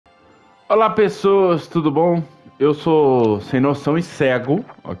Olá pessoas, tudo bom? Eu sou sem noção e cego,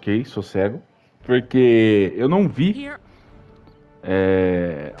 ok? Sou cego, porque eu não vi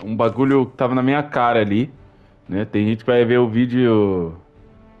um bagulho que tava na minha cara ali, né? Tem gente que vai ver o vídeo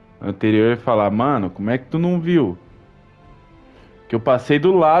anterior e falar, mano, como é que tu não viu? Que eu passei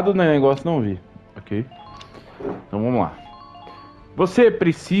do lado do negócio e não vi, ok? Então vamos lá. Você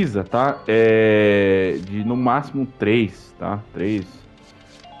precisa, tá? De no máximo 3, tá? 3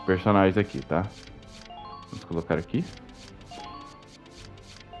 personagens aqui, tá? Vamos colocar aqui.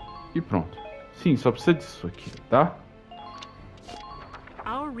 E pronto. Sim, só precisa disso aqui, tá?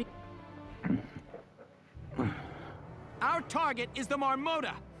 Our target is the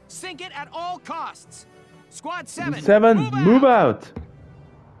Marmota. Sink it at all costs. Squad 7, move out.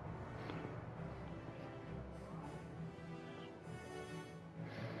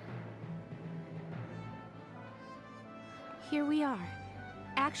 Here we are,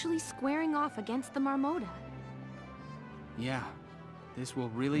 actually squaring off against the Marmota. Yeah, this will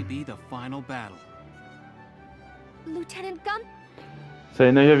really be the final battle. Lieutenant Gun... Isso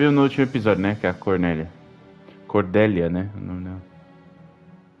aí nós já viu no último episódio, né? Que é a Cordélia, né? O nome dela.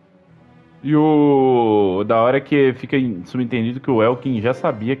 E o da hora é que fica subentendido que o Elkin já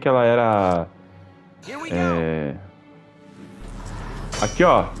sabia que ela era... Aqui,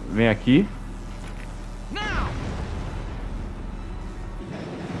 ó. Vem aqui.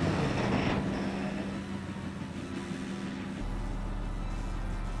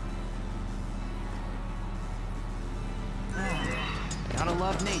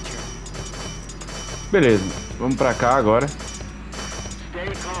 Beleza, vamos pra cá agora.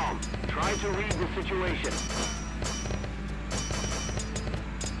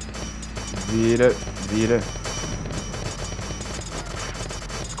 Vira, vira.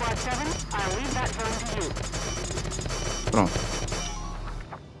 Pronto.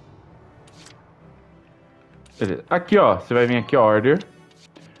 Beleza. Aqui, ó, você vai vir aqui, ó, Order.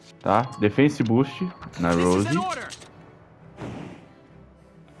 Tá? Defense Boost na Rose.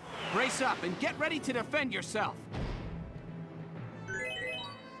 Brace up and get ready to defend yourself.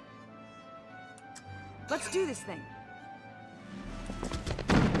 Let's do this thing.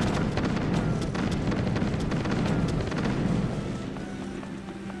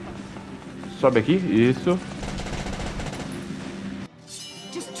 Sobe aqui, isso.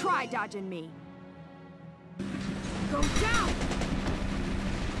 Just try dodging me. Go down.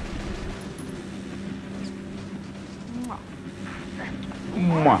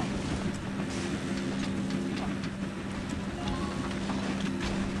 Mua.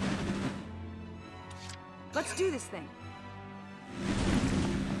 Let's do this thing.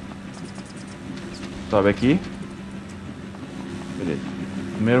 Sobe aqui. Beleza.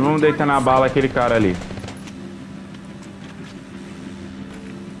 Primeiro vamos deitar na bala aquele cara ali.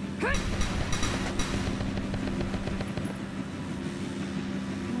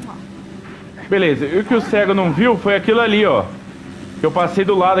 Beleza, e o que o cego não viu foi aquilo ali, ó. Que eu passei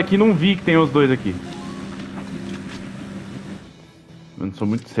do lado aqui e não vi que tem os dois aqui. Eu não sou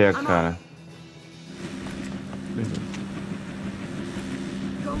muito cego, cara.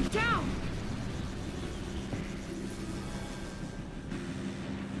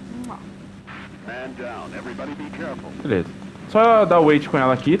 Beleza. Só dar wait com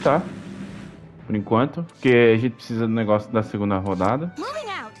ela aqui, tá? Por enquanto. Porque a gente precisa do negócio da segunda rodada.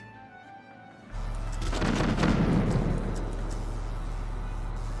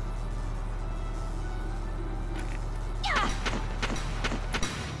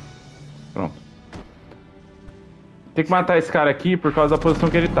 Pronto. Tem que matar esse cara aqui por causa da posição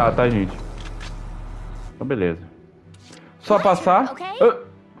que ele tá, gente? Então, beleza. Só passar.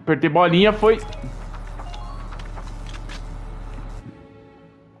 Apertei bolinha, foi.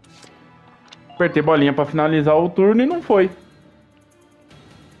 Apertei bolinha pra finalizar o turno e não foi.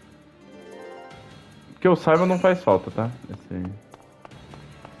 Que eu saiba, não faz falta, tá? Esse aí.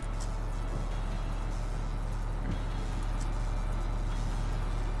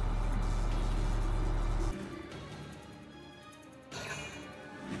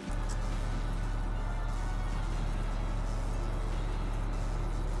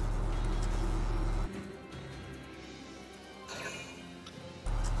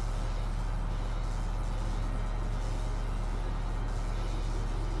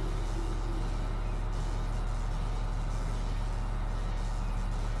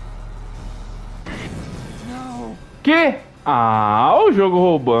 Que? Ah, o jogo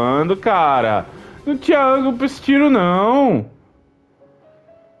roubando, cara. Não tinha ângulo pra esse tiro, não.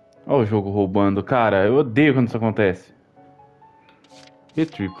 Olha o jogo roubando, cara. Eu odeio quando isso acontece.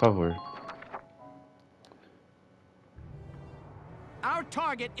 Retrieve, por favor. Our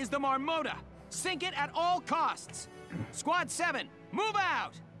target is the Marmota. Sink it at all costs. Squad 7, move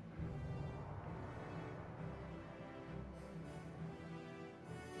out!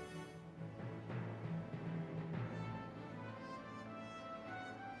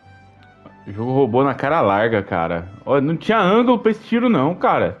 O jogo roubou na cara larga, cara. Olha, não tinha ângulo pra esse tiro não,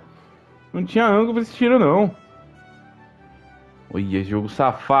 cara. Não tinha ângulo pra esse tiro não. Olha, jogo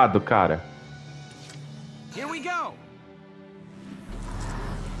safado, cara. Here we go.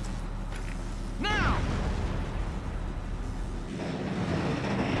 Now.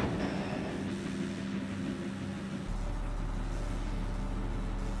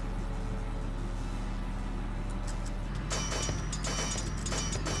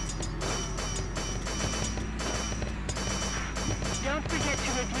 Don't forget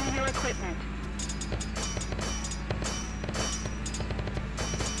to review your equipment.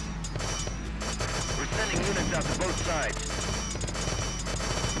 We're sending units out to both sides.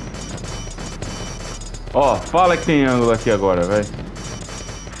 Ó, fala que tem ângulo aqui agora, velho.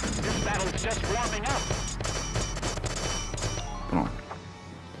 This battle's just warming up. Pronto.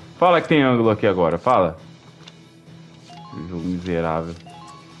 Fala que tem ângulo aqui agora, fala. Jogo miserável.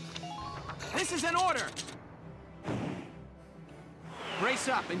 This is an order. Brace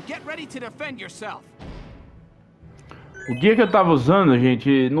up and get ready to defend yourself. O guia que eu tava usando,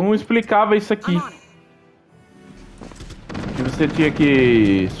 gente, não explicava isso aqui. I'm on it. Que você tinha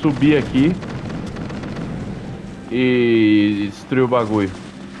que subir aqui e destruir o bagulho.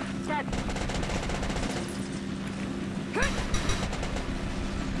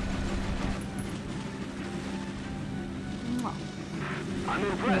 I'm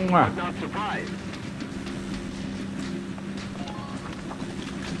impressed, Mwah. but not surprised.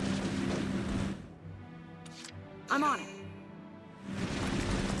 I'm on it.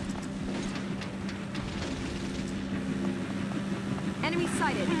 Enemy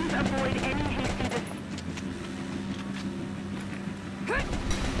sighted. Please avoid any hasty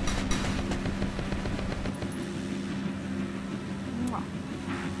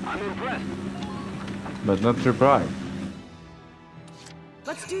I'm impressed. But not surprised.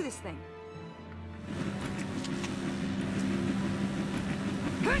 Let's do this thing.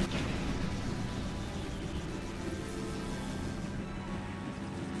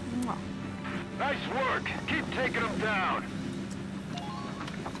 Nice work. Keep taking them down.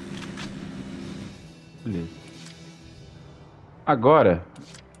 Beleza. Agora,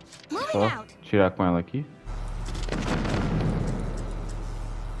 Moving só out. tirar com ela aqui.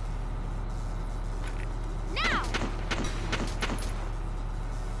 Now.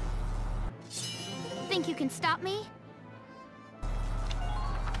 Think you can stop me?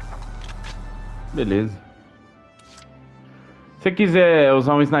 Beleza. Se você quiser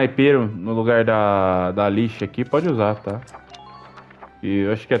usar um sniper no lugar da lixa aqui, pode usar, tá? E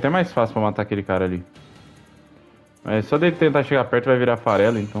eu acho que é até mais fácil pra matar aquele cara ali. Mas só dele tentar chegar perto vai virar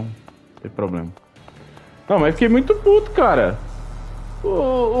farelo, então não tem problema. Não, mas fiquei muito puto, cara.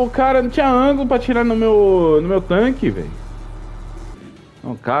 O cara não tinha ângulo pra tirar no meu tanque, velho.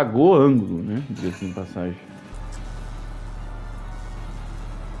 Não, cagou ângulo, né? Diga-se de passagem.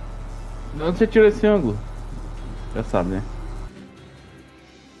 De onde você tirou esse ângulo? Já sabe, né?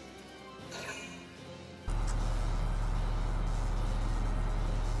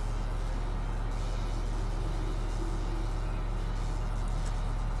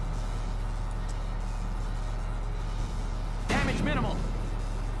 Damage minimal.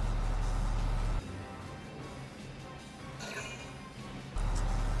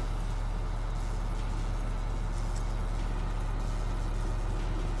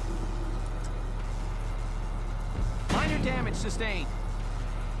 Minor damage sustained.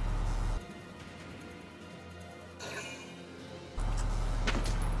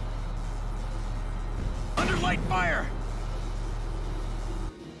 Under light fire.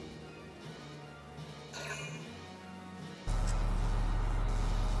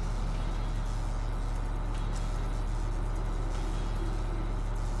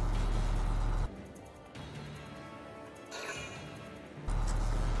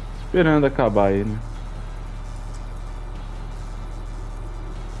 Esperando acabar aí, né?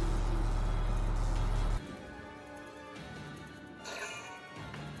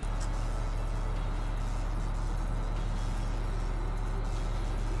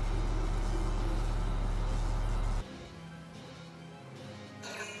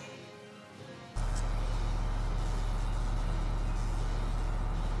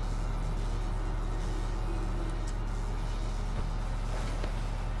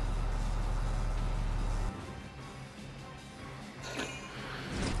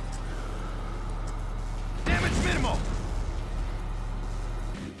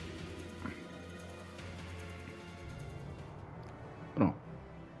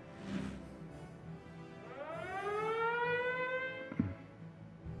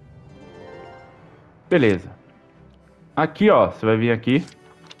 Beleza. Aqui, ó, você vai vir aqui.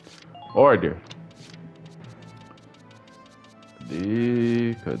 Order.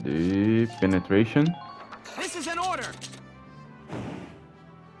 Cadê? Penetration. This is an order.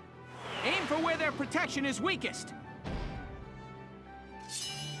 Aim for where their protection is weakest.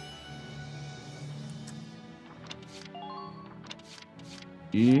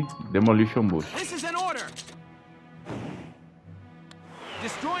 E Demolition Boost. This is an order.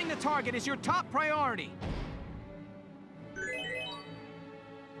 Destroying the target is your top priority.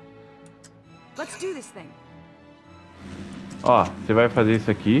 Let's do this thing. Ó, você vai fazer isso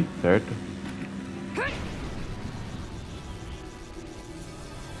aqui, certo?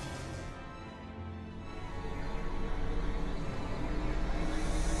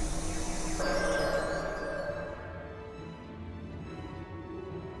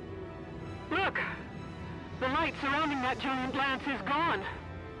 Look! The light surrounding that giant lance is gone.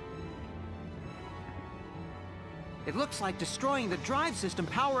 It looks like destroying the drive system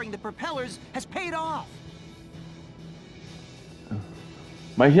powering the propellers has paid off.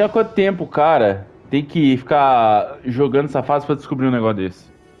 Imagina quanto tempo, cara, tem que ficar jogando essa fase pra descobrir um negócio desse.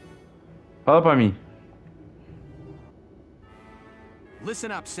 Fala pra mim.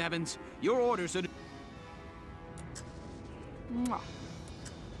 Listen up, Sevens. Your orders are...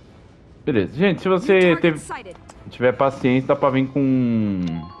 Beleza, gente, se você tiver paciência, dá pra vir com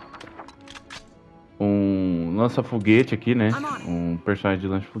um lança-foguete aqui, né? Um personagem de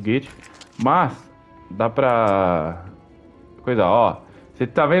lança-foguete. Mas, dá pra... Coisa, ó. Você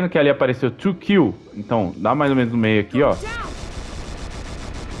tá vendo que ali apareceu 2 kill? Então, dá mais ou menos no meio aqui, ó.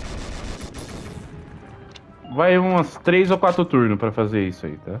 Vai umas 3 ou 4 turnos pra fazer isso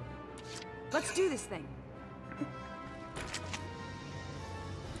aí, tá? Let's do this thing.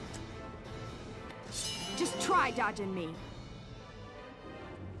 Just try dodging me.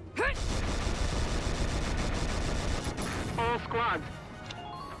 All squads.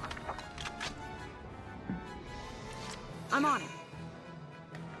 I'm on it.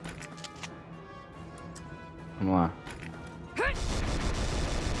 Vamos lá.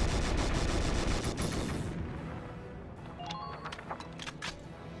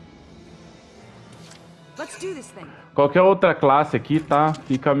 Let's do this thing. Qualquer outra classe aqui, tá?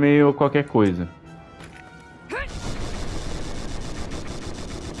 Fica meio qualquer coisa.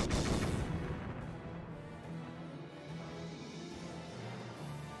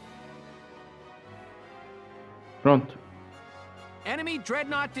 Pronto. Enemy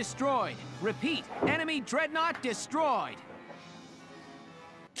dreadnought destroyed. Repeat, enemy dreadnought destroyed.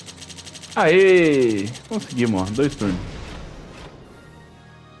 Aê! Conseguimos, ó. 2 turnos.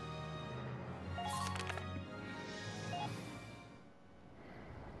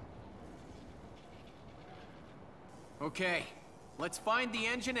 Okay, let's find the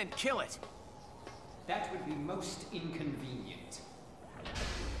engine and kill it. That would be most inconvenient.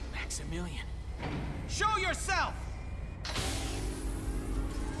 Maximilian, show yourself!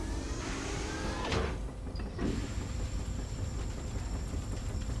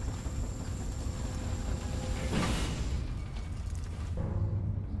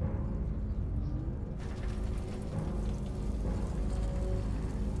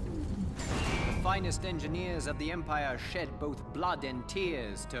 The finest engineers of the Empire shed both blood and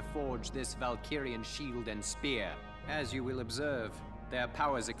tears to forge this Valkyrian shield and spear. As you will observe, their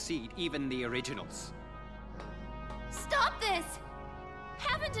powers exceed even the originals. Stop this!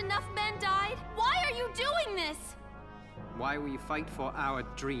 Haven't enough men died? Why are you doing this? Why we fight for our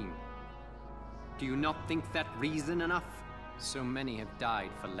dream. Do you not think that reason enough? So many have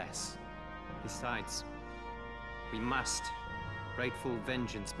died for less. Besides, we must. Rightful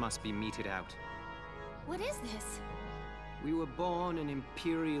vengeance must be meted out. What is this? We were born an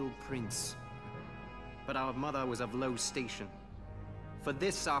imperial prince, but our mother was of low station. For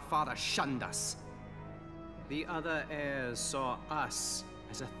this our father shunned us. The other heirs saw us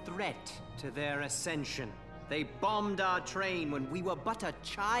as a threat to their ascension. They bombed our train when we were but a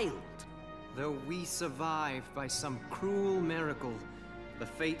child. Though we survived by some cruel miracle, the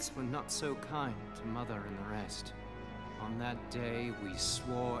fates were not so kind to Mother and the rest. On that day, we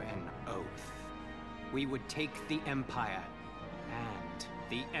swore an oath. We would take the Empire and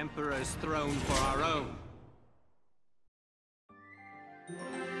the Emperor's throne for our own.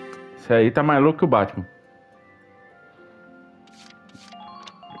 Esse aí tá mais louco que o Batman.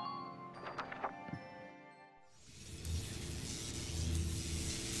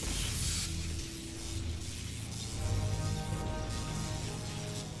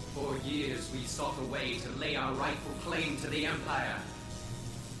 For years we sought a way to lay our rightful claim to the Empire.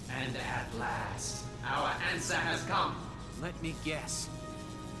 And at last, our answer has come. Let me guess.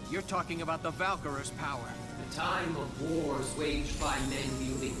 You're talking about the Valkyrier's power. The time of wars waged by men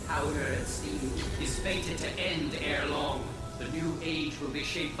wielding powder and steel is fated to end ere long. The new age will be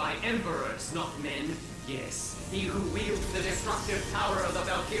shaped by emperors, not men. Yes, he who wields the destructive power of the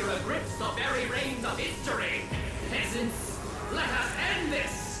Valkyria grips the very reins of history. Peasants, let us end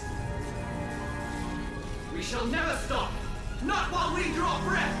this! We shall never stop, not while we draw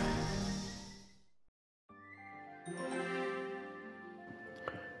breath!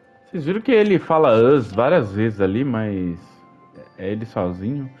 Vocês viram que ele fala us várias vezes ali, mas é ele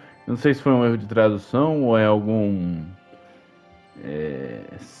sozinho. Eu não sei se foi um erro de tradução ou é algum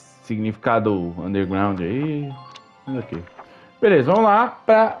significado underground aí. Okay. Beleza, vamos lá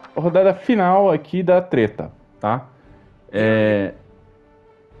para a rodada final aqui da treta, tá?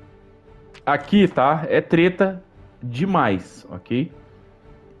 Aqui, tá? É treta demais, ok?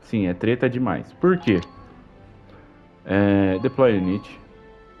 Sim, é treta demais. Por quê? Deploy unit.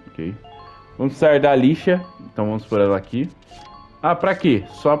 Ok. Vamos sair da lixa. Então vamos por ela aqui. Ah, pra quê?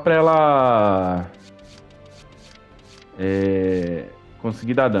 Só pra ela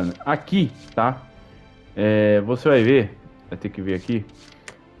conseguir dar dano. Aqui, tá? Você vai ver. Vai ter que ver aqui.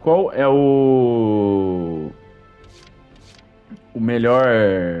 Qual é o melhor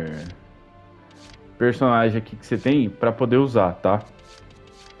personagem aqui que você tem pra poder usar, tá?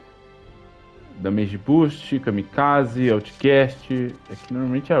 Damage Boost, Kamikaze, Outcast. Aqui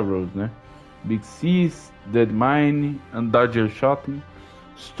normalmente é a Rose, né? Big Seas, Dead Mine, Undodger Shotting,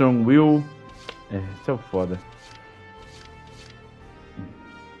 Strong Will. Esse é o foda.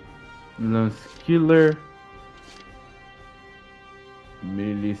 Lance Killer,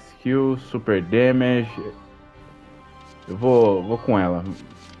 Melee Skill, Super Damage. Eu vou com ela.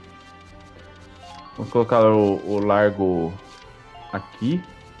 Vou colocar o largo aqui.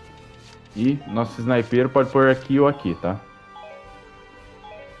 E nosso sniper pode pôr aqui ou aqui, tá?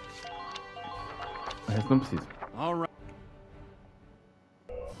 O resto não precisa. Alright.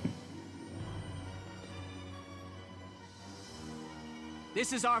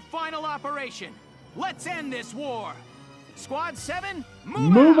 This is our final operation. Let's end this war. Squad 7,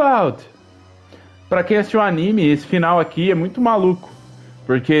 move out! Pra quem assistiu o anime, esse final aqui é muito maluco.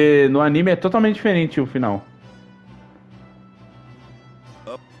 Porque no anime é totalmente diferente o final.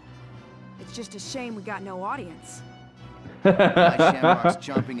 It's just a shame we got no audience. My Shamrock's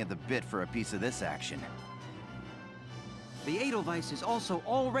chomping at the bit for a piece of this action. The Edelweiss is also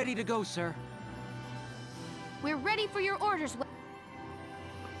all ready to go, sir. We're ready for your orders.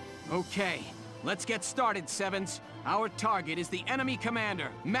 Okay, let's get started, Sevens. Our target is the enemy commander,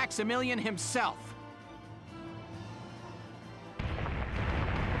 Maximilian himself.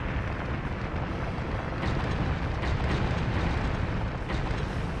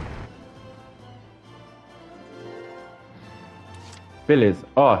 Beleza,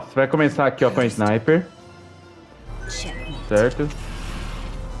 ó, você vai começar aqui ó, com a sniper. Certo?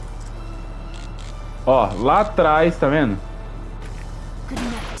 Ó, lá atrás, tá vendo?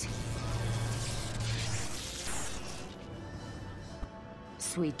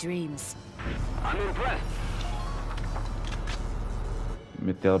 Sweet dreams. I'm impressed.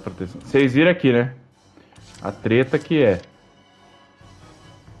 Meter ela proteção. Vocês viram aqui, né? A treta que é.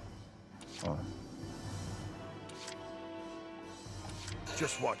 Ó.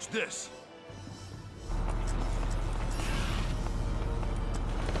 Just watch this.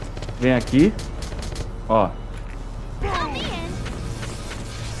 Vem aqui. Ó.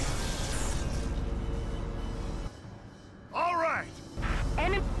 All right.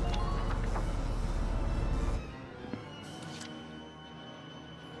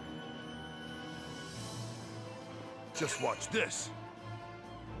 Just watch this.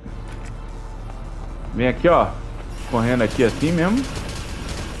 Vem aqui, ó. Correndo aqui assim mesmo.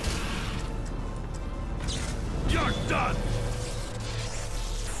 You're done.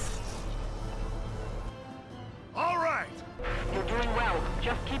 All right. You're doing well.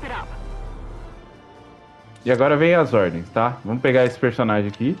 Just keep it up. E agora vem as ordens, tá? Vamos pegar esse personagem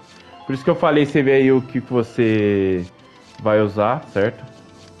aqui. Por isso que eu falei, você vê aí o que você vai usar, certo?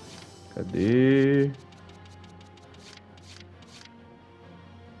 Cadê?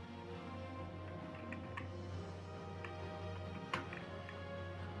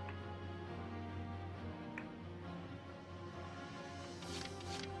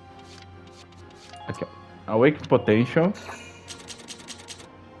 Aqui, ó. Awake Potential.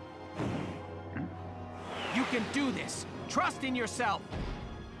 You can do this. Trust in yourself.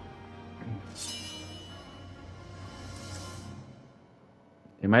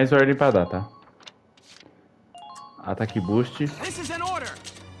 Tem mais ordem pra dar, tá? Ataque Boost. This is an order.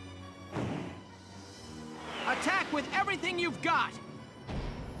 Attack with everything you've got.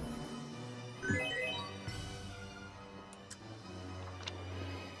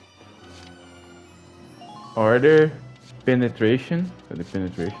 Order penetration. Cadê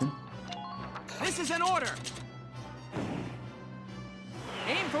penetration? This is an order.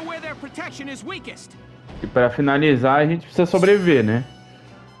 Aim for where their protection is weakest. E para finalizar, a gente precisa sobreviver, né?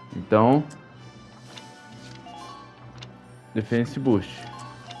 Então, defense boost.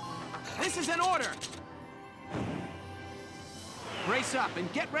 This is an order. Brace up and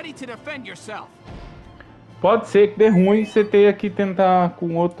get ready to defend yourself. Pode ser que dê ruim você tenha que tentar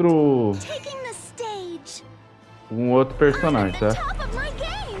com outro personagem, tá?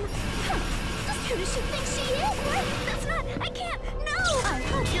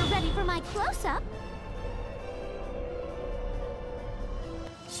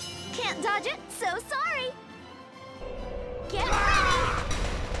 Can't dodge it, so sorry. Get ready.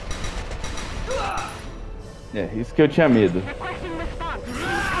 É, isso que eu tinha medo.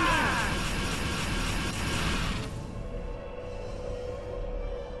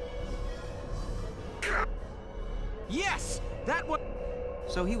 Yes, that was.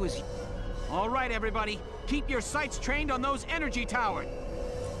 So he was. All right, everybody, keep your sights trained on those energy towers.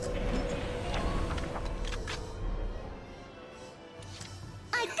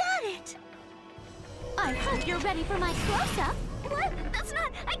 I got it. I hope you're ready for my close-up. What? That's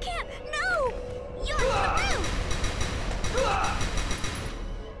not. I can't. No. You're the move.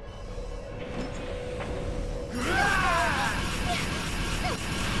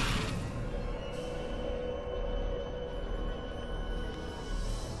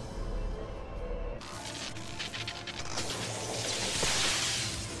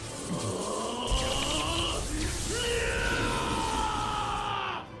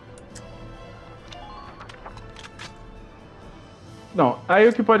 Não, aí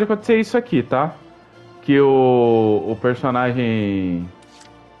o que pode acontecer é isso aqui, tá? Que o personagem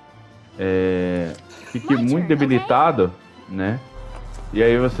fique muito debilitado, né? E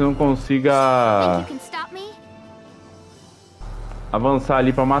aí você não consiga avançar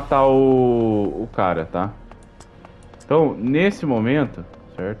ali pra matar o cara, tá? Então, nesse momento,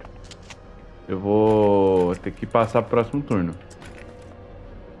 certo? Eu vou ter que passar pro próximo turno.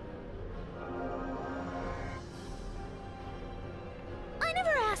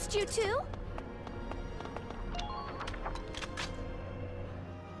 You too?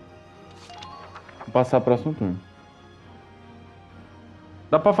 Vou passar pro próximo turno.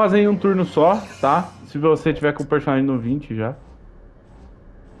 Dá pra fazer em um turno só, tá? Se você tiver com o personagem no 20 já.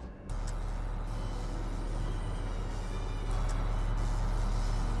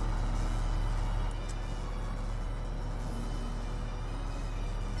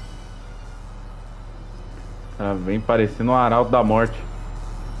 Cara, vem parecendo um arauto da morte.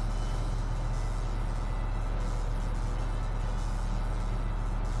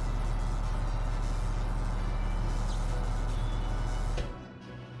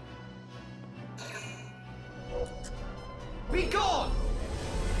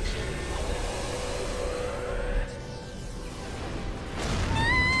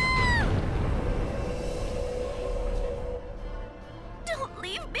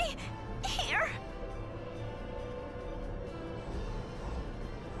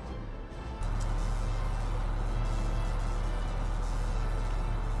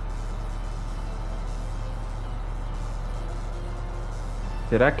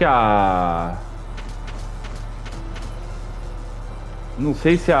 Será que a... Não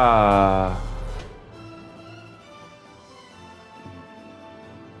sei se a...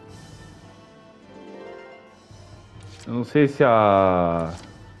 Eu não sei se a...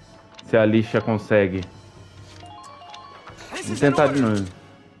 Se a lixa consegue. Vou tentar de novo.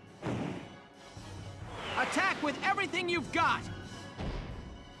 Attack with everything you've got.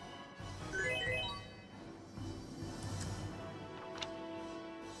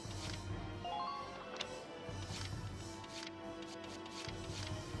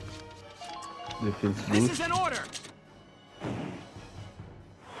 This is an order.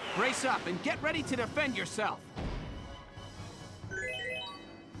 Brace up and get ready to defend yourself.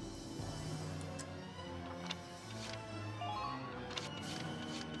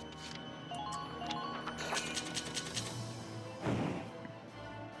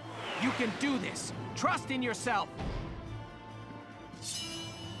 You can do this. Trust in yourself.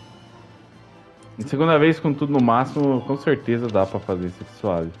 Segunda vez com tudo no máximo, com certeza dá pra fazer isso aqui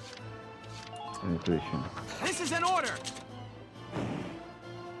suave. This is an order.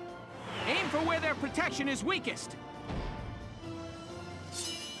 Aim for where their protection is weakest.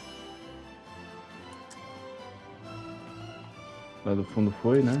 Lá do fundo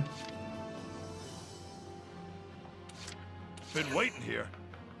foi, né? Been waiting here.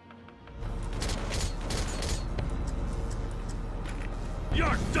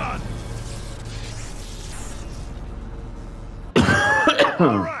 You're done.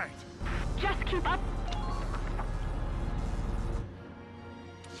 All right. Just keep up.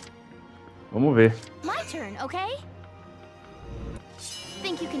 Vamos ver. My turn, okay?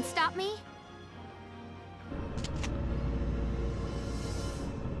 Think you can stop me?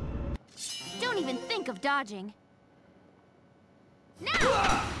 Don't even think of dodging. Now!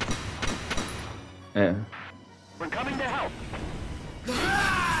 É. We're coming to help.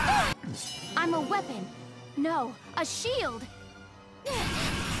 I'm a weapon. No, a shield.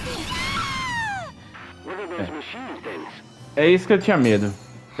 What are those machine things? É isso que eu tinha medo.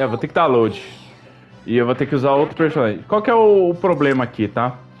 É, vou ter que dar load. E eu vou ter que usar outro personagem. Qual que é o problema aqui,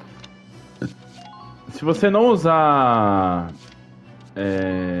 tá? Se você não usar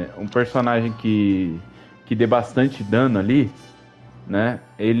um personagem que dê bastante dano ali, né?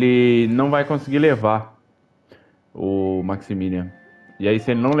 Ele não vai conseguir levar o Maximilian. E aí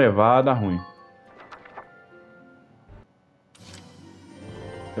se ele não levar, dá ruim.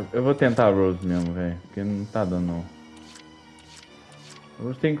 Eu vou tentar a Rose mesmo, velho. Porque não tá dando não. A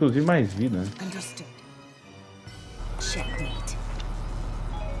Rose tem inclusive mais vida, né? Understood. Checkmate.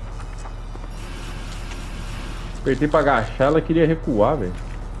 Apertei pra agachar, ela queria recuar, velho.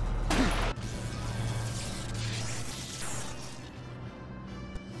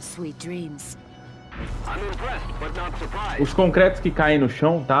 Sweet dreams. I'm impressed, but not surprised. Os concretos que caem no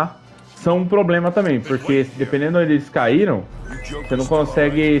chão, tá? São um problema também, porque dependendo onde eles caíram, você não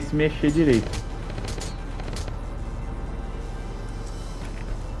consegue se mexer direito.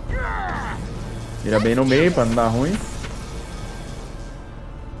 Mira bem no meio pra não dar ruim.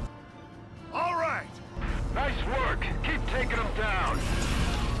 All right. Nice work. Keep taking them down.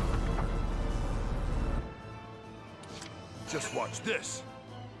 Just watch this.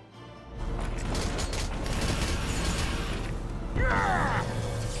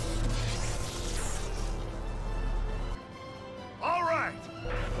 All right.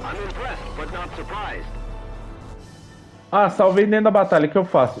 I'm impressed, but not surprised. Ah, salvei dentro da batalha, o que eu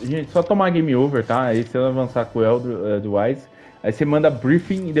faço? Gente, só tomar game over, tá? Aí você vai avançar com o Eldwise. Aí você manda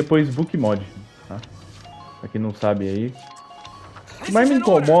briefing e depois book mod, tá? Pra quem não sabe aí. O que mais me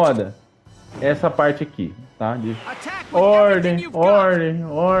incomoda é essa parte aqui, tá? De ordem, ordem,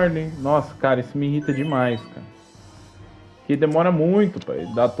 ordem. Nossa, cara, isso me irrita demais, cara. Que demora muito pra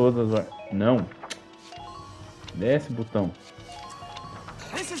ele dar todas as ordens. Não. Desce, botão.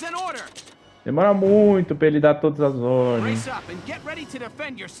 This is an order. Demora muito pra ele dar todas as ordens. Brace up and get ready to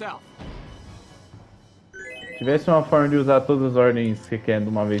defend yourself. Se tivesse uma forma de usar todas as ordens que você quer de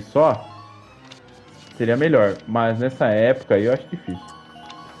uma vez só, seria melhor. Mas nessa época aí eu acho difícil.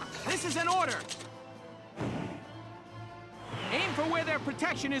 This is an order. Aim for where their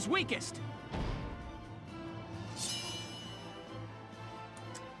protection is weakest.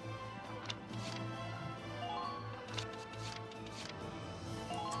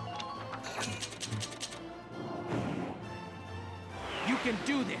 You can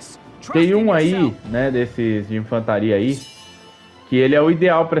do this. Trust Tem in um aí, yourself. né, desses de infantaria aí, que ele é o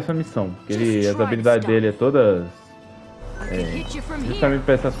ideal pra essa missão. Porque as habilidades dele é todas Hit you from here. justamente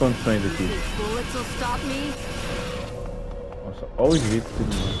pra essas condições aqui. Bullets will stop me. Nossa, olha o jeito que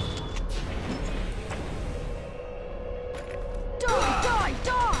ele manda. Die, die,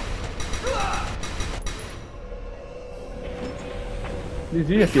 die!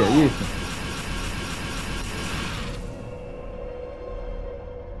 Desvia, filha, isso.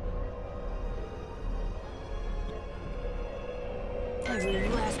 Every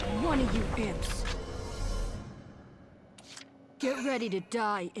last one of you imps. Get ready to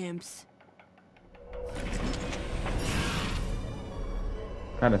die, imps.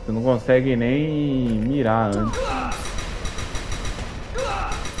 Cara, você não consegue nem mirar antes.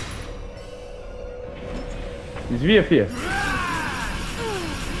 Desvia, filha.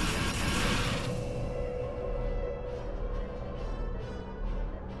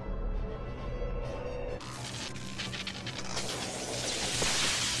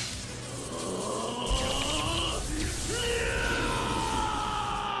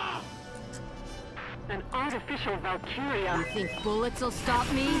 An artificial Valkyria. You think bullets will stop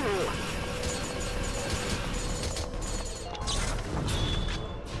me?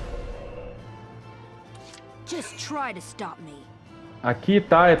 Just try to stop me. Aqui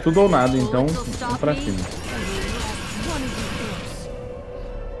tá, é tudo ou nada, então vamos pra cima. One of you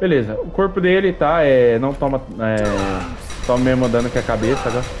imps. Beleza, o corpo dele tá, não toma, toma mesmo dano que a cabeça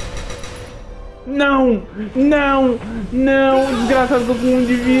agora. Não, não, não, desgraçado, tô com 1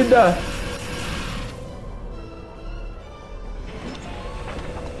 de vida.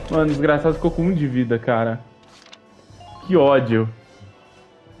 Mano, desgraçado ficou com 1 de vida, cara. Que ódio.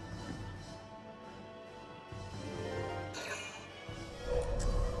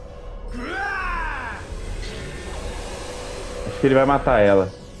 que ele vai matar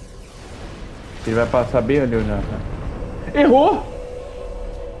ela. Ele vai passar bem ali onde ela tá. Errou!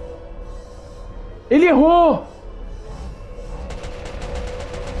 Ele errou!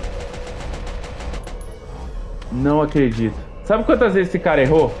 Não acredito. Sabe quantas vezes esse cara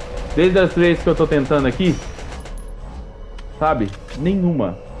errou? Desde as vezes que eu tô tentando aqui? Sabe?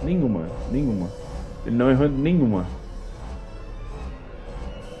 Nenhuma. Nenhuma. Nenhuma. Ele não errou nenhuma.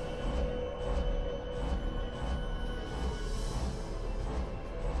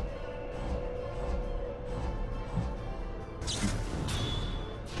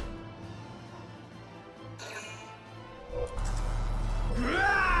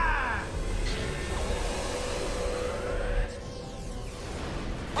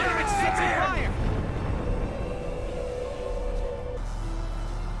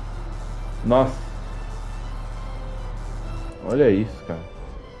 Nossa. Olha isso, cara.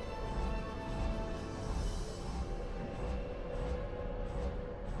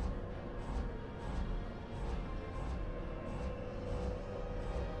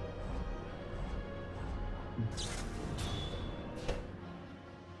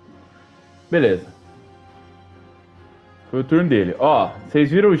 Beleza. Foi o turno dele. Ó, vocês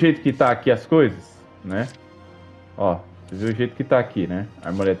viram o jeito que tá aqui as coisas, né? Ó. Você viu o jeito que tá aqui, né?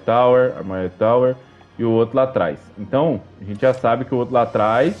 Armored Tower e o outro lá atrás. Então, a gente já sabe que o outro lá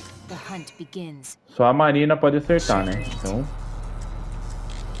atrás só a Marina pode acertar, né? Então,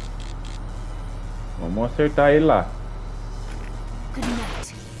 vamos acertar ele lá.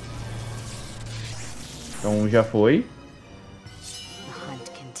 Então, um já foi.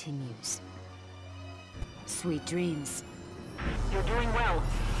 Sweet dreams. You're doing well.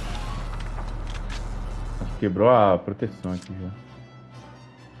 Quebrou a proteção aqui já.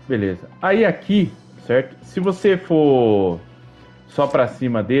 Beleza. Aí aqui, certo? Se você for só pra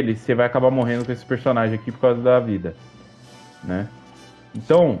cima dele, você vai acabar morrendo com esse personagem aqui por causa da vida, né?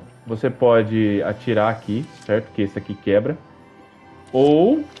 Então, você pode atirar aqui, certo? Que esse aqui quebra.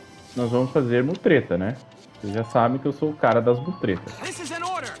 Ou nós vamos fazer mutreta, né? Vocês já sabem que eu sou o cara das mutretas. This is an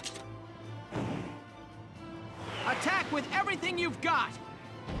order. Attack with everything you've got.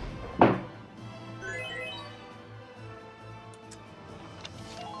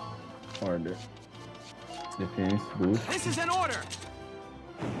 Order. Defense boost. This is an order.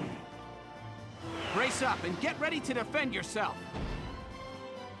 Brace up and get ready to defend yourself.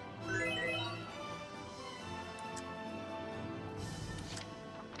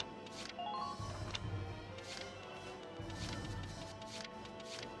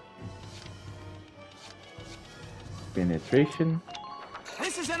 Penetration.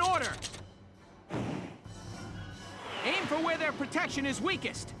 This is an order. Aim for where their protection is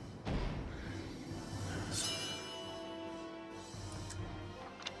weakest.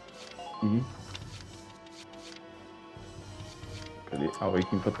 Cadê?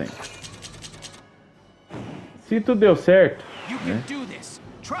 Awakening Potência. Se tudo deu certo, né,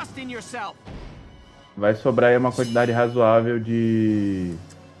 vai sobrar aí uma quantidade razoável de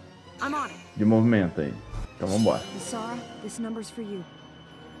movimento aí. Então vamos embora.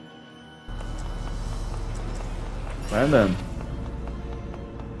 Vai andando.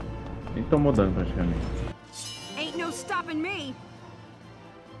 Nem tomou dano praticamente.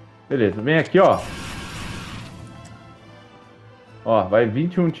 Beleza, vem aqui, ó. Ó, vai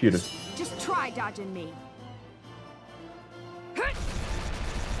 21 tiros.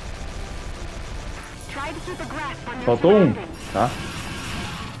 Faltou um, tá?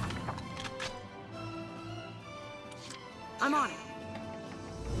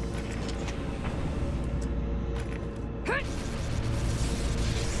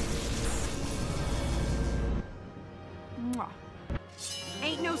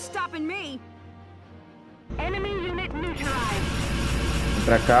 Vem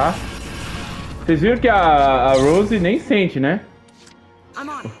pra cá. Vocês viram que a Rose nem sente, né?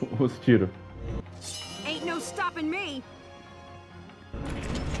 Os tiros.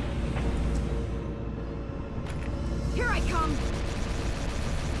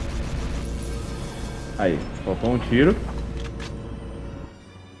 Aí, faltou um tiro.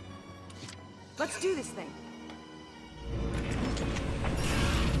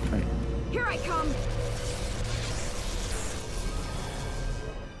 Aí.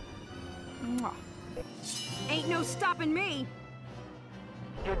 Ain't no stopping me.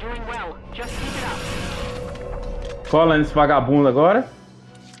 You're doing well. Just keep it up. Cola nesse vagabundo agora.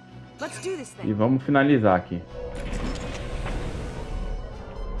 Let's do this thing. E vamos finalizar aqui.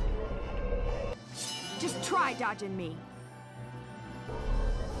 Just try dodging me.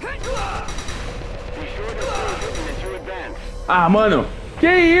 Ah, mano. Que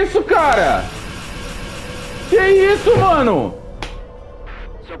isso, cara? Que isso, mano?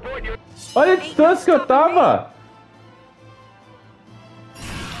 Olha a distância que eu tava.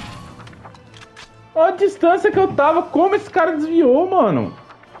 Olha a distância que eu tava. Como esse cara desviou, mano?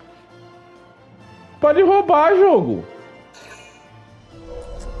 Pode roubar, jogo.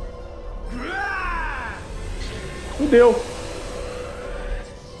 Fudeu.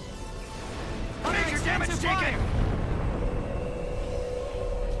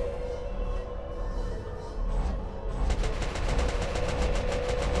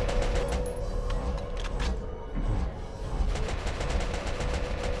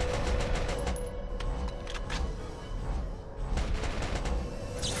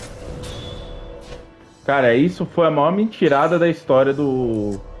 Cara, isso foi a maior mentirada da história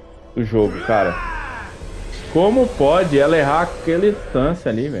do jogo, cara. Como pode ela errar aquela distância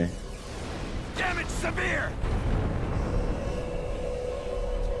ali, velho?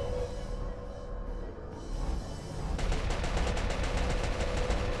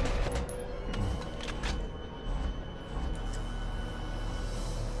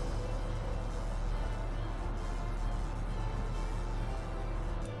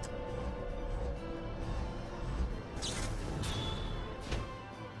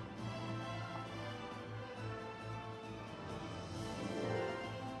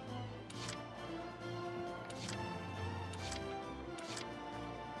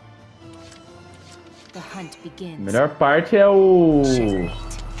 A melhor parte é o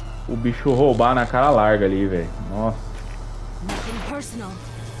bicho roubar na cara larga ali, velho. Nossa.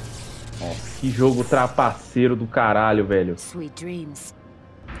 Nossa, que jogo trapaceiro do caralho, velho. Como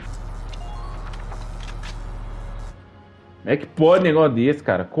é que pode negócio desse,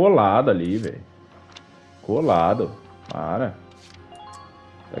 cara? Colado ali, velho. Colado. Para.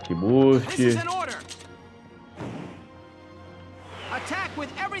 Aqui, boost. Attack with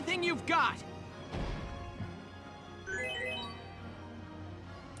everything you've got.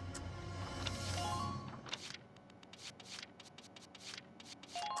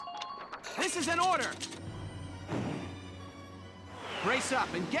 This is an order. Brace up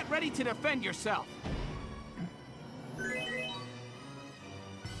and get ready to defend yourself.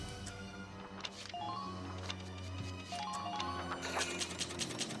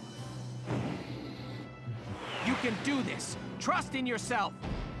 You can do this. Trust in yourself.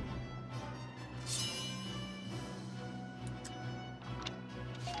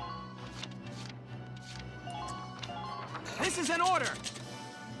 This is an order.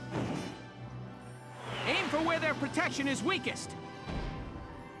 Aim for where their protection is weakest.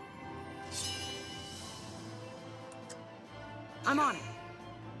 I'm on it.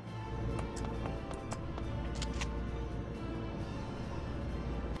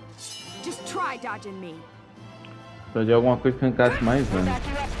 Just try dodging me. Só de alguma coisa que encasse mais dano.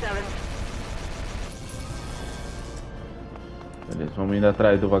 Beleza, vamos indo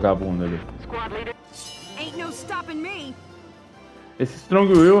atrás do vagabundo ali. Ain't no stopping me. Esse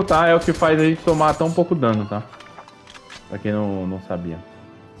Strong Will, tá, é o que faz a gente tomar tão pouco dano, tá? Pra quem não sabia.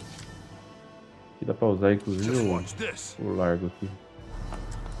 Aqui dá pra usar, inclusive, o largo aqui.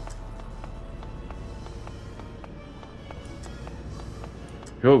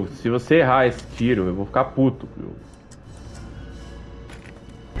 Jogo, se você errar esse tiro, eu vou ficar puto, jogo.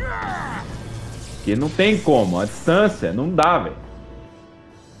 Porque não tem como, a distância não dá, velho.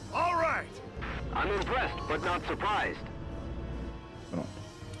 I'm impressed, but not surprised. Pronto.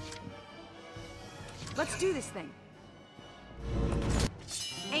 Let's do this thing.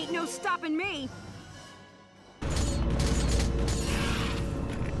 Ain't no stopping me.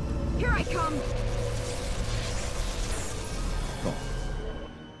 Here I come.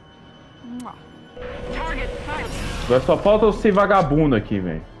 Target sight. Agora só falta eu ser vagabundo aqui,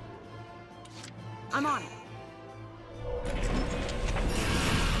 velho. I'm on it.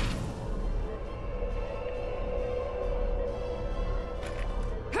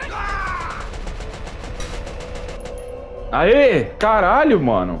 Aê! Caralho,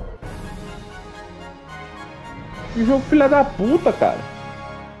 mano! Que jogo filha da puta, cara!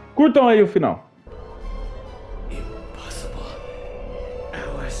 Curtam aí o final. Impossible.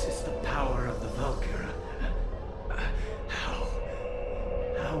 Ours is the power of the Valkyria. How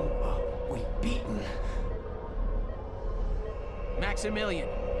are we beaten? Maximilian,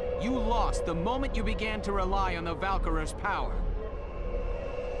 you lost the moment you began to rely on the Valkyria's power.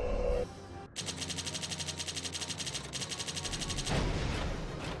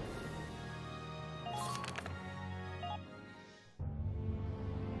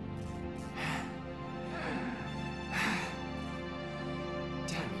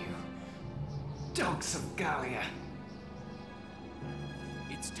 Dogs of Gallia.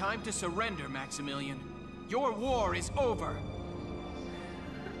 It's time to surrender, Maximilian. Your war is over.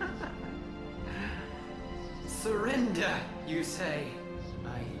 Surrender, you say?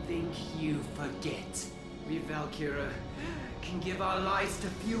 I think you forget. We Valkyria can give our lives to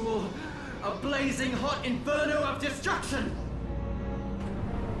fuel a blazing hot inferno of destruction!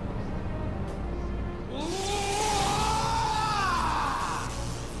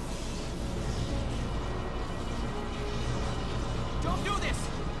 Don't do this!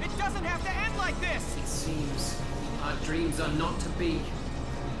 It doesn't have to end like this! It seems our dreams are not to be.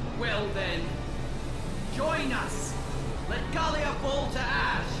 Well then, join us! Let Gallia fall to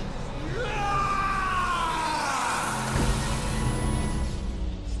ash!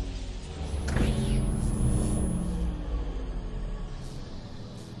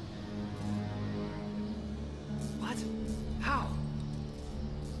 What? How?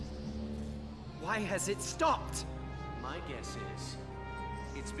 Why has it stopped? My guess is,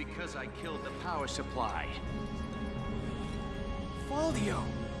 it's because I killed the power supply. Faldio!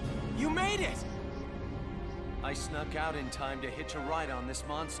 You made it! I snuck out in time to hitch a ride on this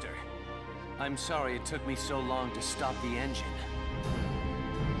monster. I'm sorry it took me so long to stop the engine.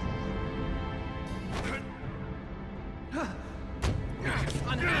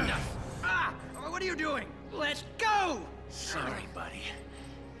 Unhand us! Ah! What are you doing? Let's go! Sorry, buddy,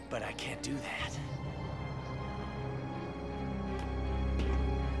 but I can't do that.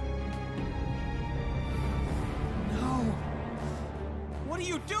 No! What are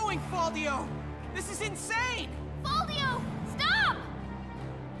you doing, Faldio? This is insane! Faldio, stop!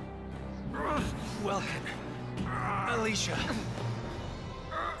 Welcome, Alicia.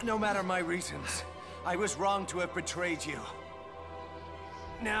 No matter my reasons, I was wrong to have betrayed you.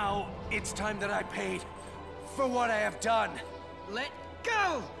 Now, it's time that I paid for what I have done. Let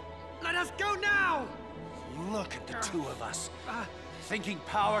go! Let us go now! Look at the two of us, thinking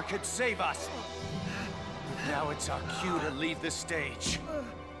power could save us. Now it's our cue to leave the stage.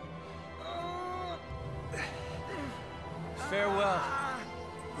 Farewell,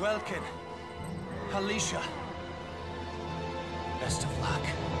 Welkin, Alicia. Best of luck.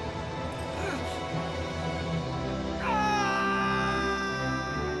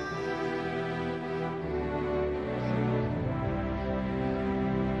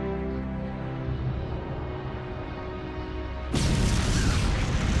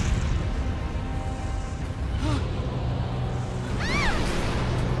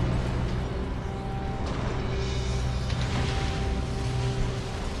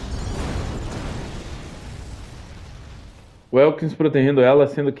 Welkins protegendo ela,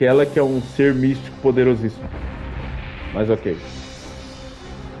 sendo que ela que é um ser místico poderosíssimo. Mas ok.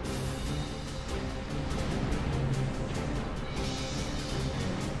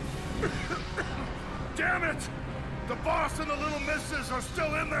 Damn it! The boss and the little misses are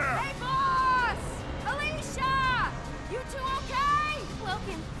still in there! Hey, boss! Alicia! You two okay?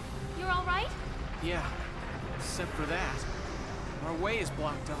 Welkin, you're all right? Yeah, except for that. Our way is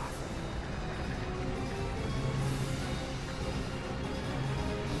blocked off.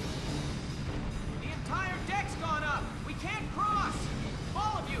 The entire deck's gone up! We can't cross!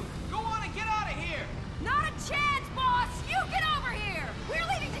 All of you, go on and get out of here! Not a chance, boss! You get over here! We're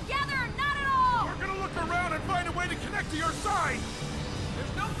leaving together or not at all! We're gonna look around and find a way to connect to your side!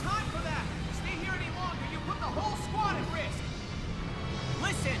 There's no time for that! Stay here any longer, you put the whole squad at risk!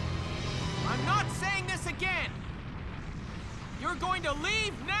 Listen! I'm not saying this again! You're going to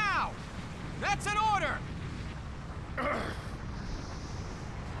leave now! That's an order!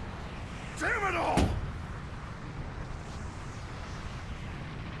 Damn it all!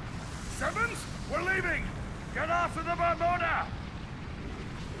 Sevens, we're leaving! Get off of the Bermuda!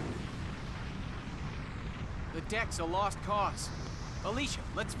 The deck's a lost cause. Alicia,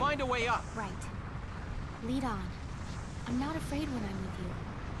 let's find a way up. Right. Lead on. I'm not afraid when I'm with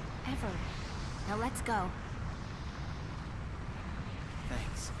you. Ever. Now let's go.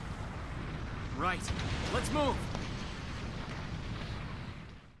 Thanks. Right. Let's move!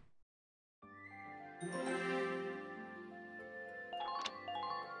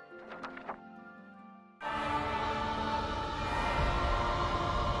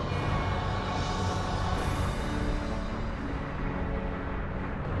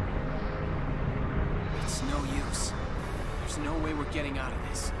 It's no use. There's no way we're getting out of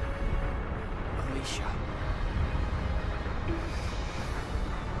this. Alicia.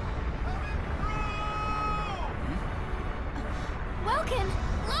 Welkin,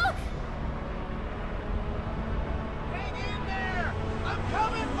 look! Hang in there! I'm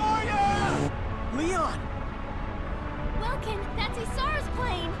coming for you! Leon! Welkin, that's Isara's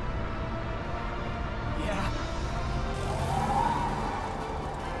plane! Yeah.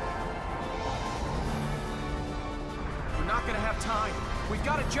 We're not gonna have time. We've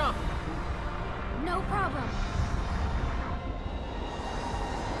gotta jump. No problem.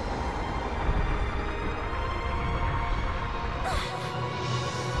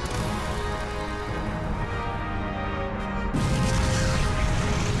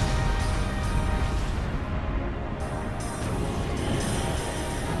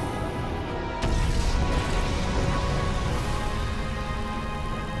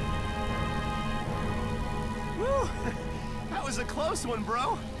 a close one,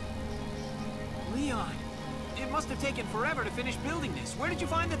 bro. Leon, it must have taken forever to finish building this. Where did you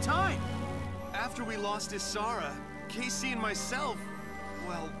find the time? After we lost Isara, Casey and myself,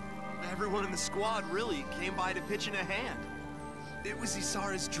 well, everyone in the squad really came by to pitch in a hand. It was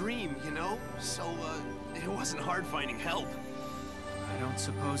Isara's dream, you know? So, it wasn't hard finding help. I don't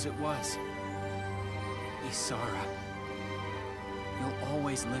suppose it was. Isara. You'll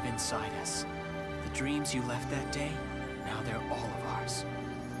always live inside us. The dreams you left that day, now they're all of ours.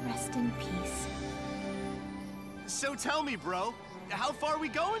 Rest in peace. So tell me, bro, how far are we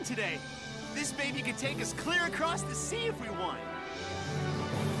going today? This baby could take us clear across the sea if we want.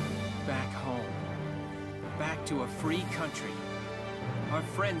 Back home. Back to a free country. Our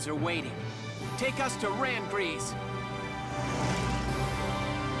friends are waiting. Take us to Randgrease.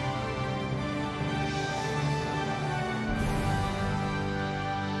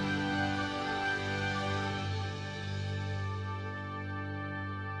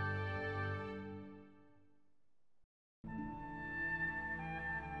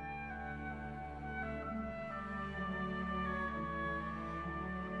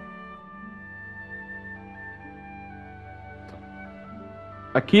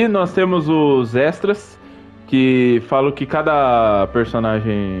 Aqui nós temos os extras que falam que cada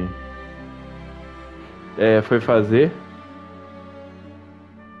personagem foi fazer.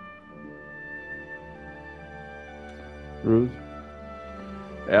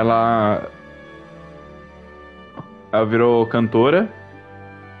 Ela virou cantora.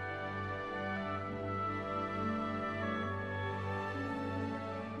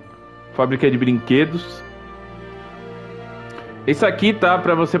 Fábrica de brinquedos. Esse aqui tá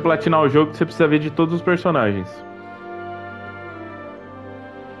pra você platinar o jogo, que você precisa ver de todos os personagens.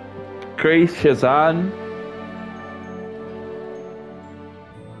 Chris Chazan.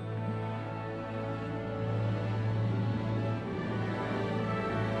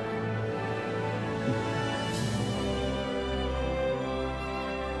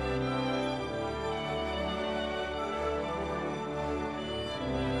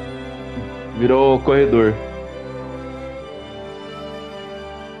 Virou corredor.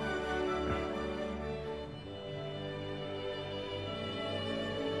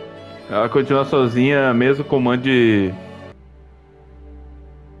 Ela continua sozinha, mesmo com o comando de...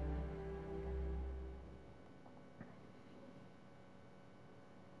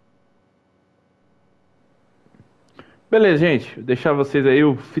 Beleza, gente. Vou deixar vocês aí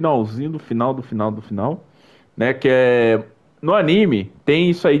o finalzinho do final, né? Que é... No anime, tem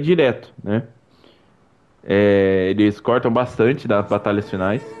isso aí direto, né? Eles cortam bastante das batalhas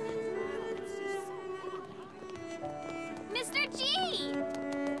finais.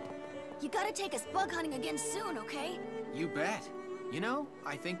 Take us bug hunting again soon, okay? You bet. You know,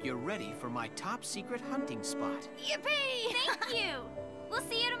 I think you're ready for my top secret hunting spot. Yippee! Thank you! We'll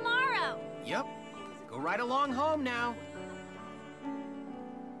see you tomorrow! Yep. Go right along home now.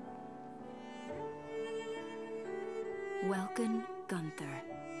 Welcome, Gunther.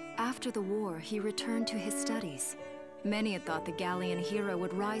 After the war, he returned to his studies. Many had thought the Gallian hero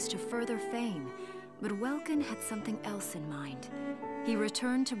would rise to further fame, but Welkin had something else in mind. He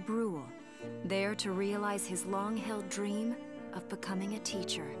returned to Brule, there to realize his long-held dream of becoming a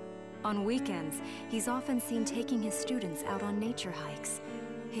teacher. On weekends, he's often seen taking his students out on nature hikes.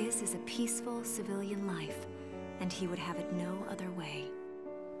 His is a peaceful civilian life, and he would have it no other way.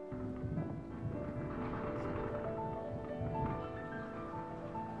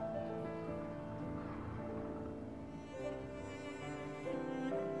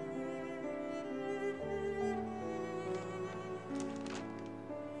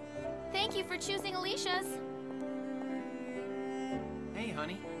 Thank you for choosing Alicia's. Hey,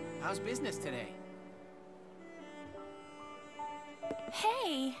 honey. How's business today?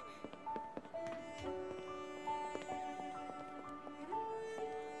 Hey!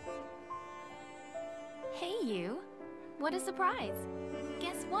 Hey, you. What a surprise.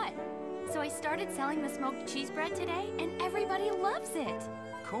 Guess what? So I started selling the smoked cheese bread today, and everybody loves it.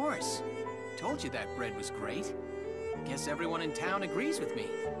 Of course. Told you that bread was great. Guess everyone in town agrees with me.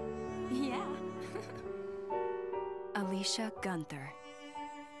 Yeah. Alicia Gunther.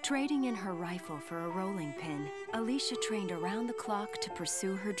 Trading in her rifle for a rolling pin, Alicia trained around the clock to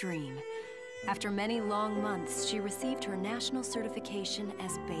pursue her dream. After many long months, she received her national certification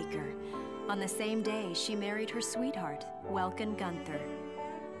as baker. On the same day, she married her sweetheart, Welkin Gunther.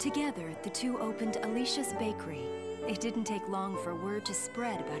 Together, the two opened Alicia's Bakery. It didn't take long for word to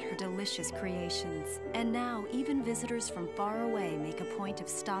spread about her delicious creations. And now, even visitors from far away make a point of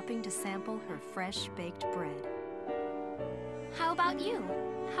stopping to sample her fresh-baked bread. How about you?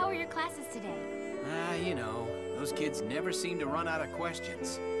 How are your classes today? You know, Those kids never seem to run out of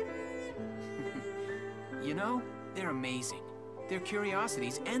questions. You know, they're amazing. Their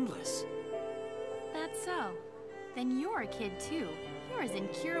curiosity's endless. That's so. Then you're a kid too. You're as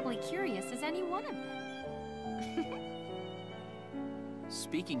incurably curious as any one of them.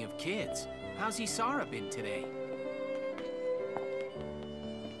 Speaking of kids, how's Isara been today?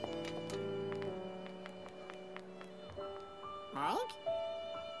 Mike?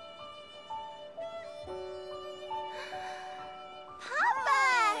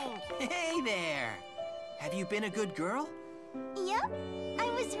 Papa! Hey there! Have you been a good girl? Yep, I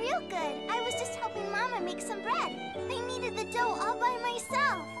was real good. I was just helping Mama make some bread. I needed the dough all by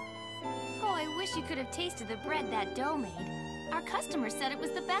myself. Oh, I wish you could have tasted the bread that dough made. Our customers said it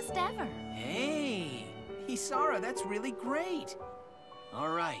was the best ever. Hey! Isara, that's really great!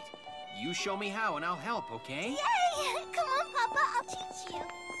 Alright, you show me how and I'll help, okay? Yay! Come on, Papa, I'll teach you.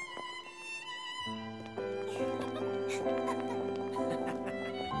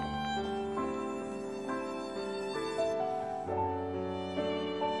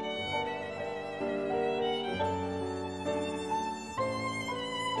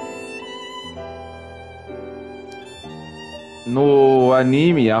 No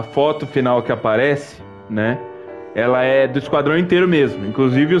anime, a foto final que aparece, né? Ela é do esquadrão inteiro mesmo.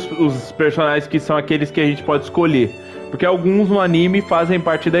 Inclusive os personagens que são aqueles que a gente pode escolher. Porque alguns no anime fazem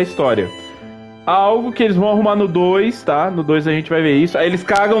parte da história. Há algo que eles vão arrumar no 2, tá? No 2 a gente vai ver isso. Aí eles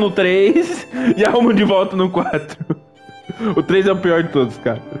cagam no 3 e arrumam de volta no 4. O 3 é o pior de todos,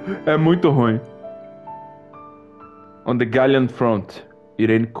 cara. É muito ruim. On the Gallant Front,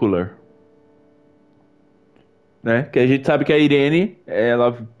 Irene Cooler. Né? Que a gente sabe que a Irene,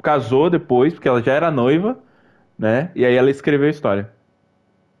 ela casou depois, porque ela já era noiva, né? E aí ela escreveu a história.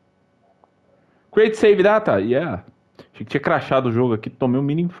 Create save data? Yeah. Achei que tinha crashado o jogo aqui, tomei um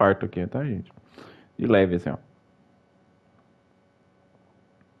mini infarto aqui, tá, gente? De leve, assim, ó.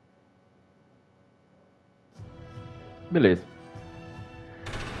 Beleza.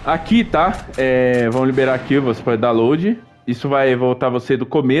 Aqui, tá? Vamos liberar aqui, você pode download. Isso vai voltar você do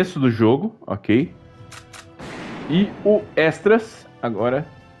começo do jogo, ok? E o extras, agora,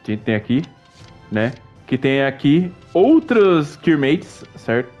 que tem aqui, né? Que tem aqui outros teammates,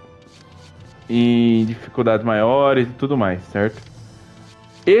 certo? Em dificuldades maiores e tudo mais, certo?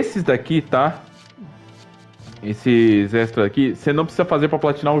 Esses daqui, tá? Esses extras aqui, você não precisa fazer pra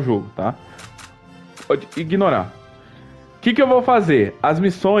platinar o jogo, tá? Pode ignorar. O que eu vou fazer? As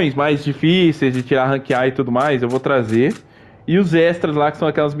missões mais difíceis de tirar ranquear e tudo mais, eu vou trazer. E os extras lá, que são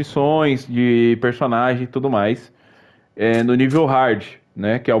aquelas missões de personagem e tudo mais. No nível hard,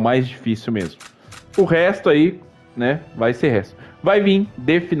 né? Que é o mais difícil mesmo. O resto aí, né? Vai ser resto. Vai vir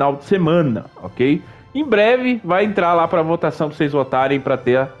de final de semana, ok? Em breve vai entrar lá pra votação pra vocês votarem pra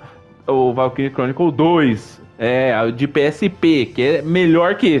ter o Valkyria Chronicles 2. De PSP, que é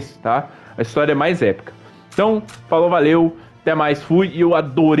melhor que esse, tá? A história é mais épica. Então, falou, valeu. Até mais, fui. E eu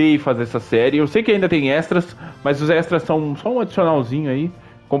adorei fazer essa série. Eu sei que ainda tem extras, mas os extras são só um adicionalzinho aí,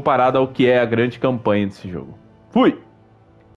 comparado ao que é a grande campanha desse jogo. Fui!